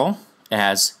plural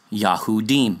as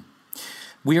Yahudim.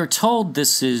 We are told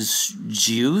this is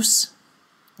Jews.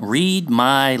 Read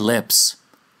my lips.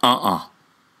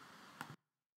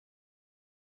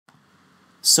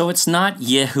 So it's not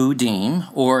Yehudim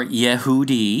or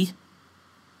Yehudi.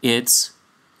 It's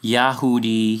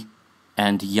Yahudi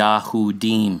and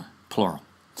Yahudim, plural.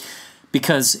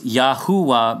 Because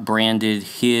Yahuwah branded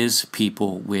his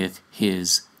people with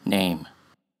his name.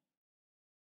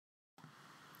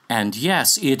 And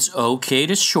yes, it's okay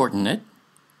to shorten it,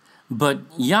 but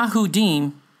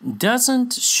Yahudim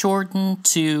doesn't shorten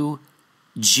to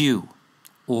Jew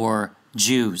or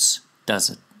Jews, does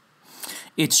it?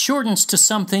 It shortens to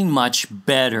something much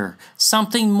better,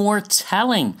 something more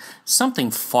telling,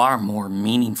 something far more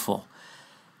meaningful.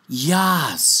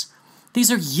 Yah's.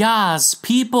 These are Yah's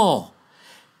people.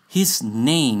 His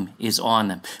name is on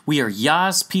them. We are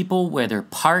Yah's people, whether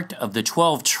part of the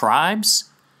 12 tribes,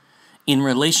 in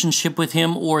relationship with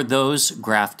him, or those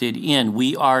grafted in.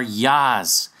 We are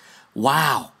Yah's.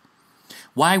 Wow.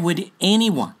 Why would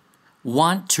anyone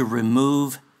want to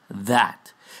remove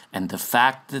that? And the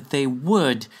fact that they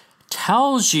would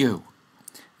tells you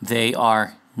they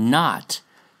are not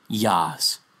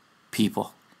Yah's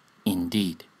people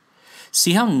indeed.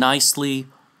 See how nicely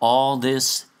all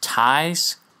this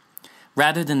ties?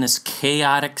 Rather than this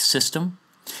chaotic system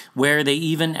where they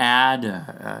even add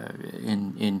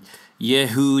in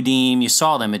Yehudim, you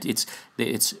saw them, it's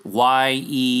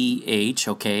Y-E-H,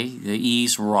 okay, the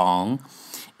E's wrong.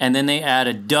 And then they add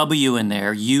a W in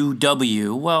there,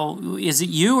 U-W. Well, is it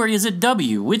U or is it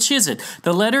W? Which is it?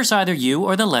 The letter's either U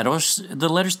or the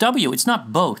letter's W. It's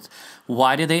not both.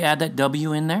 Why do they add that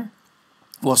W in there?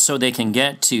 Well, so they can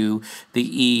get to the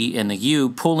E and the U,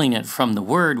 pulling it from the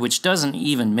word, which doesn't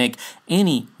even make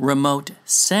any remote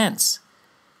sense.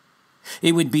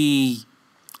 It would be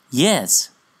yes,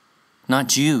 not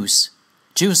Jews.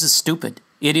 Jews is stupid.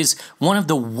 It is one of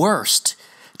the worst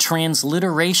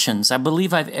transliterations I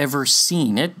believe I've ever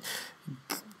seen. It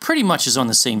pretty much is on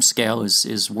the same scale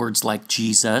as words like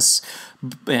Jesus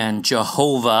and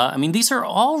Jehovah. I mean, these are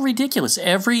all ridiculous,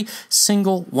 every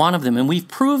single one of them. And we've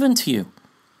proven to you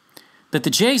that the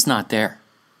J's not there.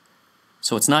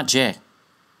 So it's not J.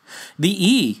 The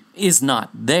E is not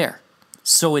there.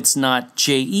 So it's not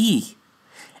J-E.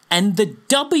 And the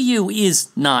W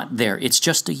is not there. It's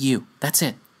just a U. That's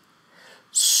it.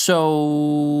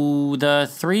 So the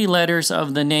 3 letters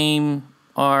of the name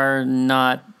are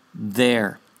not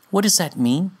there. What does that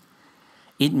mean?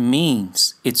 It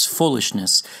means it's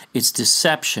foolishness, it's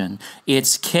deception,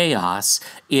 it's chaos,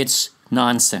 it's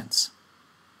nonsense.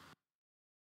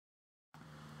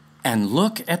 And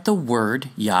look at the word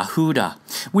Yahudah.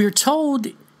 We're told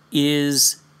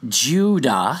is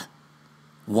Judah,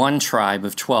 one tribe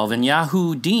of 12, and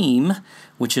Yahudim,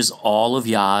 which is all of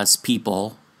Yah's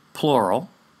people, plural.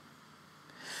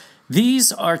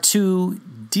 These are 2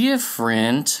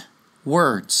 different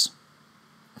words.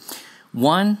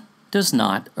 One does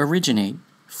not originate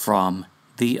from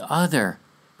the other.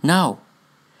 No.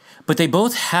 But they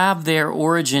both have their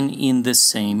origin in the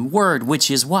same word, which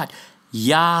is what?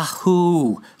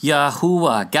 Yahu,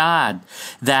 Yahuwah, God.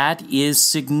 That is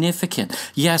significant.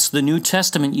 Yes, the New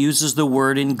Testament uses the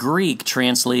word in Greek,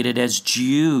 translated as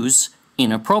Jews,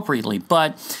 inappropriately.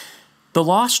 But The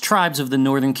lost tribes of the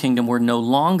northern kingdom were no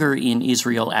longer in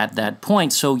Israel at that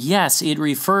point. So yes, it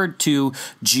referred to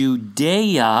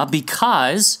Judea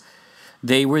because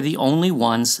they were the only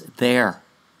ones there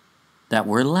that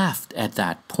were left at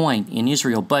that point in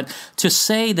Israel. But to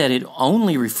say that it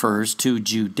only refers to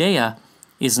Judea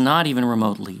is not even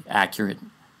remotely accurate.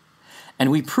 And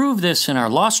we prove this in our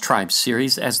Lost Tribes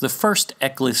series, as the first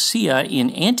ecclesia in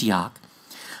Antioch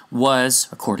was,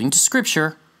 according to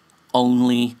Scripture,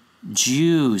 only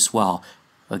Jews. Well,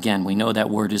 again, we know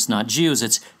that word is not Jews,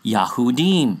 it's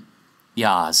Yahudim,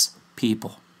 Yah's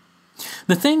people.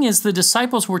 The thing is, the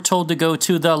disciples were told to go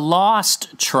to the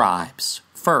lost tribes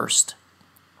first.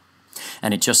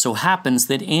 And it just so happens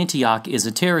that Antioch is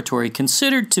a territory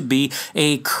considered to be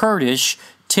a Kurdish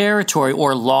territory,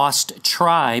 or lost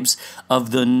tribes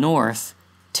of the North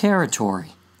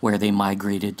Territory, where they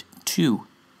migrated to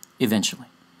eventually.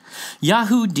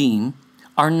 Yahudim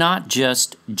are not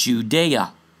just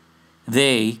Judea.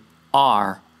 They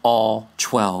are all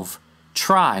 12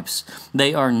 tribes.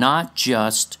 They are not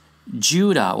just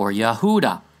Judah or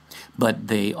Yehuda, but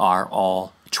they are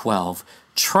all 12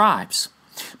 tribes.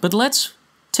 But let's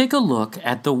take a look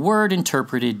at the word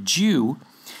interpreted Jew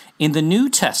in the New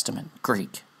Testament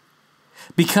Greek,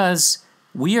 because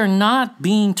we are not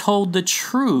being told the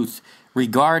truth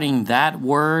regarding that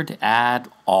word at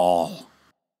all.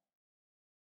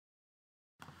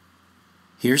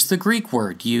 Here's the Greek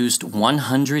word used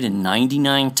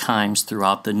 199 times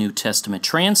throughout the New Testament,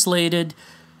 translated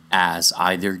as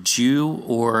either Jew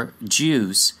or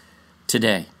Jews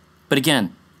today. But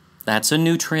again, that's a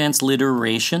new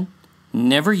transliteration,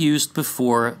 never used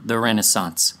before the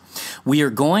Renaissance. We are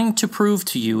going to prove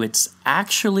to you it's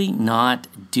actually not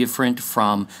different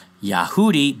from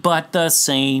Yahudi, but the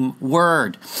same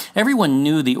word. Everyone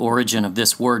knew the origin of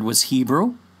this word was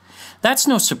Hebrew. That's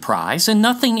no surprise, and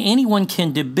nothing anyone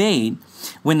can debate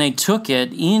when they took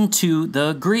it into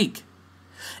the Greek.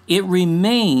 It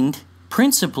remained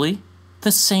principally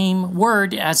the same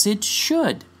word as it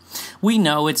should. We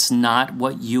know it's not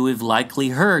what you have likely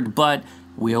heard, but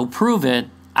we'll prove it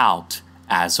out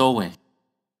as always.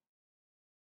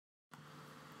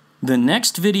 The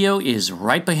next video is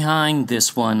right behind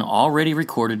this one, already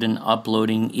recorded and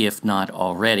uploading, if not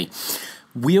already.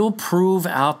 We'll prove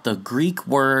out the Greek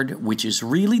word, which is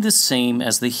really the same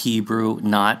as the Hebrew,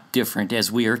 not different,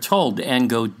 as we are told, and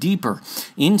go deeper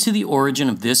into the origin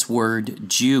of this word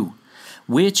Jew,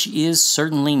 which is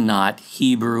certainly not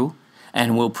Hebrew,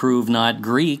 and will prove not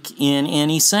Greek in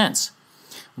any sense.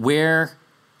 Where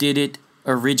did it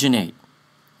originate?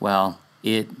 Well,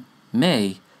 it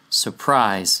may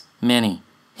surprise many.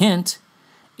 Hint,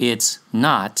 it's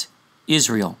not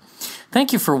Israel.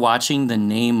 Thank you for watching the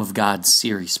Name of God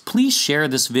series. Please share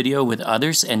this video with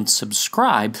others and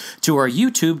subscribe to our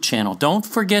YouTube channel. Don't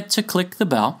forget to click the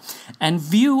bell and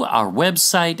view our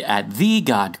website at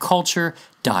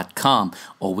thegodculture.com.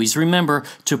 Always remember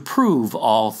to prove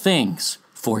all things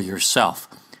for yourself.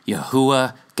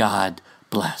 Yahuwah, God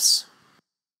bless.